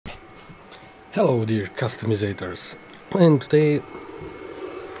Hello dear customizators, and today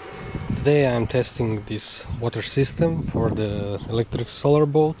I'm testing this water system for the electric solar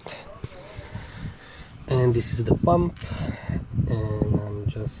boat, and this is the pump, and I'm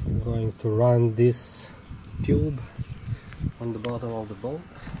just going to run this tube on the bottom of the boat,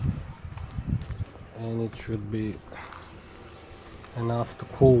 and it should be enough to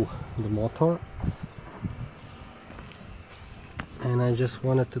cool the motor. And I just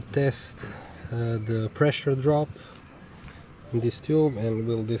wanted to test the pressure drop in this tube, and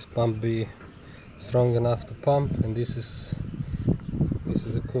will this pump be strong enough to pump. And this is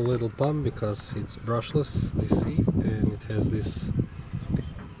a cool little pump because it's brushless DC, and it has this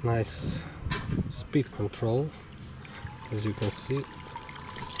nice speed control. As you can see,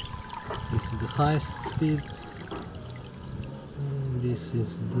 this is the highest speed and this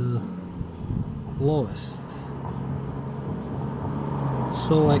is the lowest,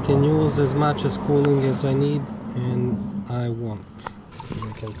 so I can use as much as cooling as I need and I want.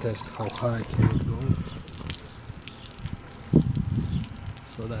 You can test how high can it go.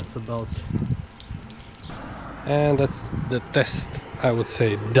 So that's about, and that's the test, I would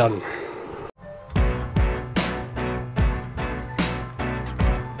say, done.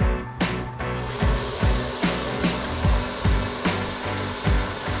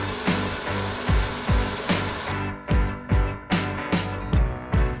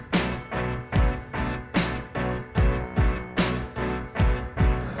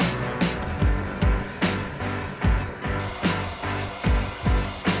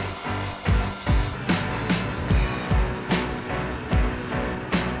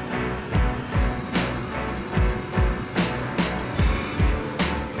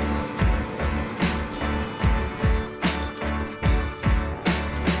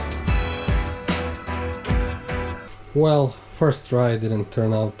 Well, first try didn't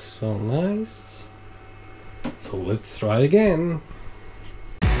turn out so nice, so let's try again.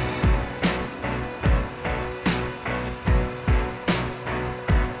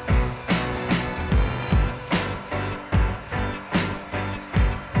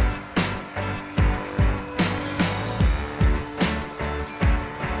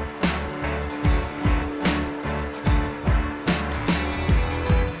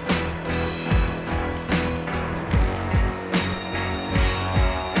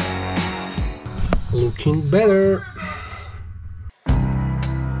 Looking better.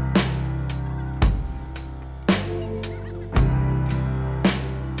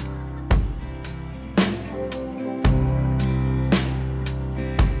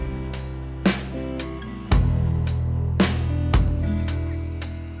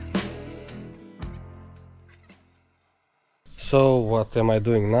 So what am I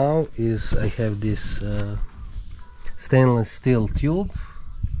doing now is I have this stainless steel tube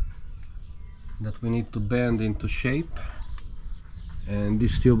that we need to bend into shape, and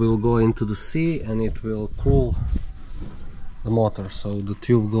this tube will go into the sea and it will cool the motor. So the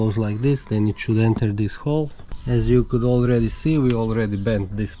tube goes like this, then it should enter this hole. As you could already see, we already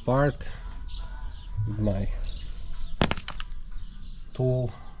bent this part with my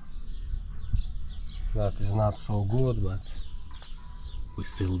tool. That is not so good, but we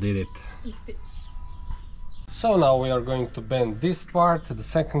still did it. So now we are going to bend this part, the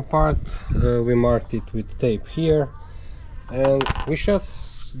second part. We marked it with tape here, and wish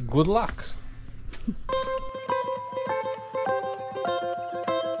us good luck.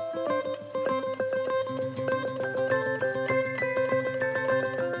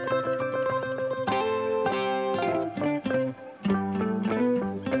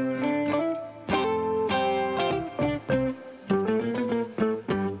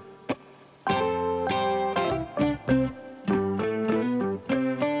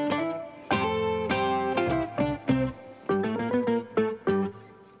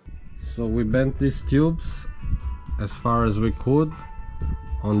 So we bent these tubes as far as we could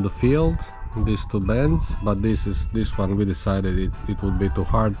on the field, these two bends, but this one we decided it would be too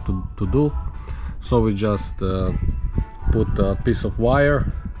hard to do, so we just put a piece of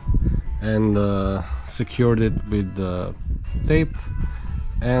wire and secured it with tape,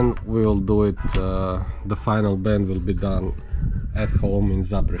 and we will do it, the final bend will be done at home in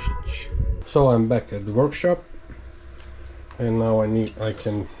Zaprešić. So I'm back at the workshop, and now I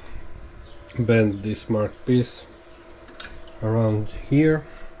can bend this marked piece around here.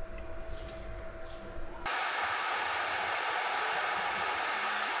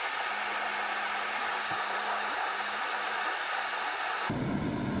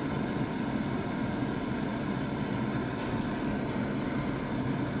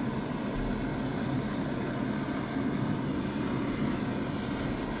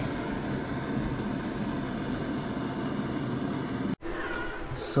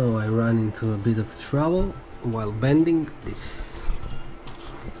 So I ran into a bit of trouble while bending. This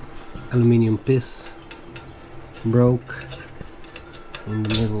aluminium piece broke in the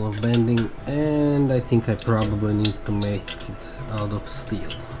middle of bending, and I think I probably need to make it out of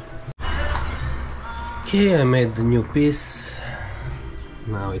steel. Okay, I made the new piece.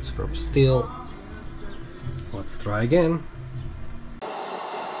 Now it's from steel. Let's try again.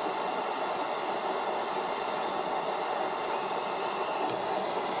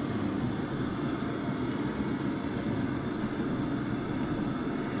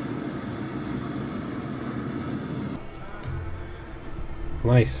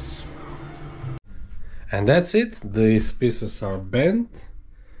 Nice. And that's it. These pieces are bent.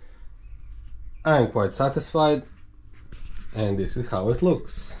 I'm quite satisfied, and this is how it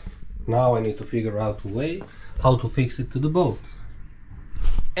looks. Now I need to figure out a way how to fix it to the boat,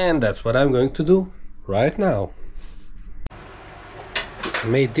 and that's what I'm going to do right now. I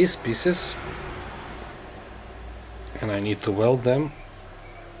made these pieces and I need to weld them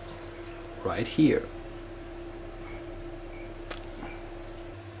right here.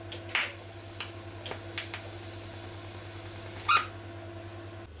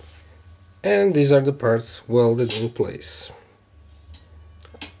 And these are the parts welded in place.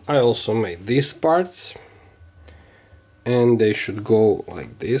 I also made these parts, and they should go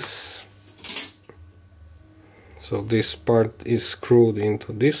like this. So this part is screwed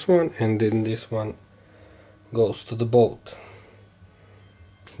into this one, and then this one goes to the boat.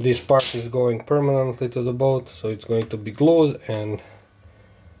 This part is going permanently to the boat, so it's going to be glued and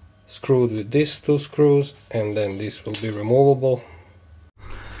screwed with these two screws, and then this will be removable.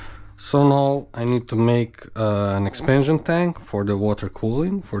 So now I need to make an expansion tank for the water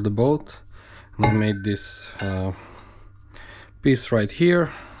cooling for the boat. And I made this piece right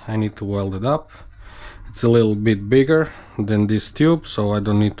here. I need to weld it up. It's a little bit bigger than this tube, so I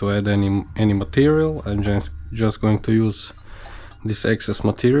don't need to add any material. I'm just going to use this excess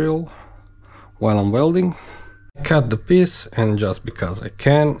material while I'm welding. Cut the piece, and just because I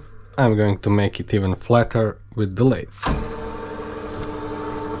can, I'm going to make it even flatter with the lathe.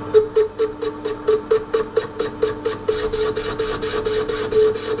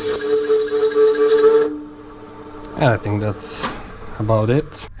 And I think that's about it.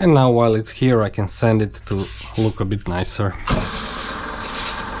 And now while it's here, I can sand it to look a bit nicer.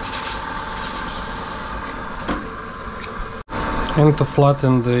 And to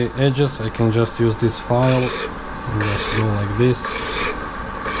flatten the edges, I can just use this file and just go like this.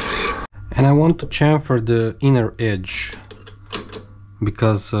 And I want to chamfer the inner edge,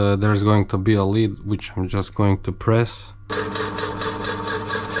 because there's going to be a lid which I'm just going to press.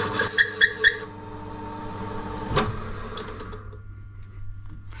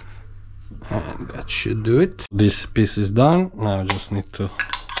 And that should do it. This piece is done. Now I just need to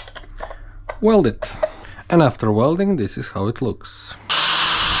weld it. And after welding, this is how it looks.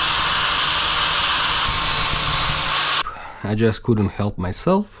 I just couldn't help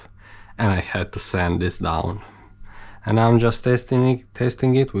myself, and I had to sand this down. And I'm just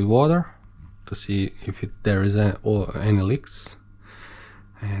testing it with water to see if there is any leaks,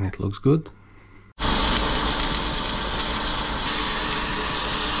 and it looks good.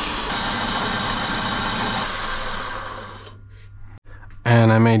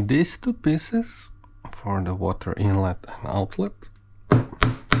 And I made these two pieces for the water inlet and outlet.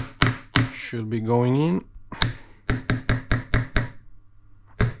 Should be going in,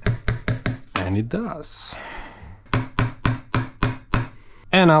 and it does.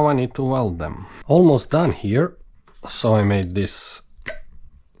 And now I need to weld them. Almost done here. So I made this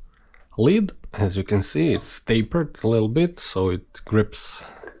lid. As you can see, it's tapered a little bit, so it grips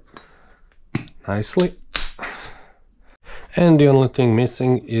nicely. And the only thing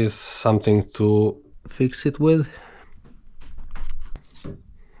missing is something to fix it with.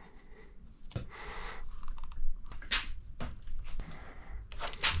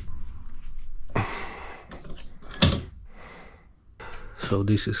 So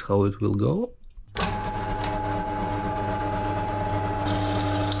this is how it will go.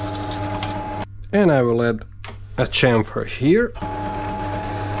 And I will add a chamfer here.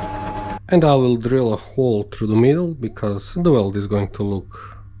 And I will drill a hole through the middle, because the weld is going to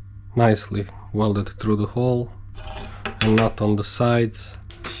look nicely welded through the hole and not on the sides.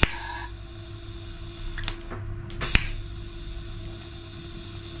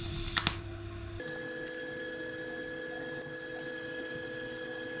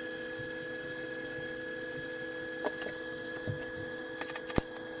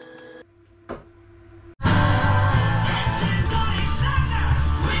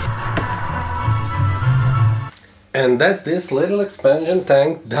 And that's this little expansion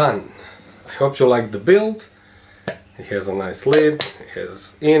tank done. I hope you like the build. It has a nice lid, it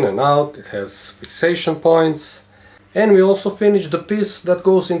has in and out, it has fixation points. And we also finished the piece that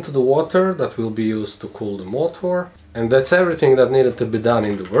goes into the water that will be used to cool the motor. And that's everything that needed to be done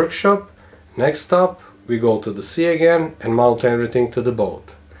in the workshop. Next up, we go to the sea again and mount everything to the boat.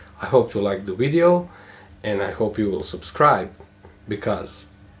 I hope you liked the video and I hope you will subscribe, because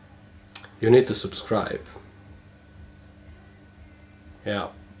you need to subscribe. Yeah.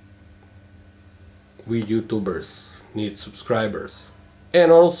 We YouTubers need subscribers.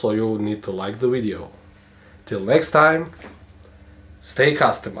 And also you need to like the video. Till next time, stay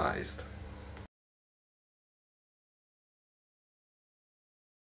customized.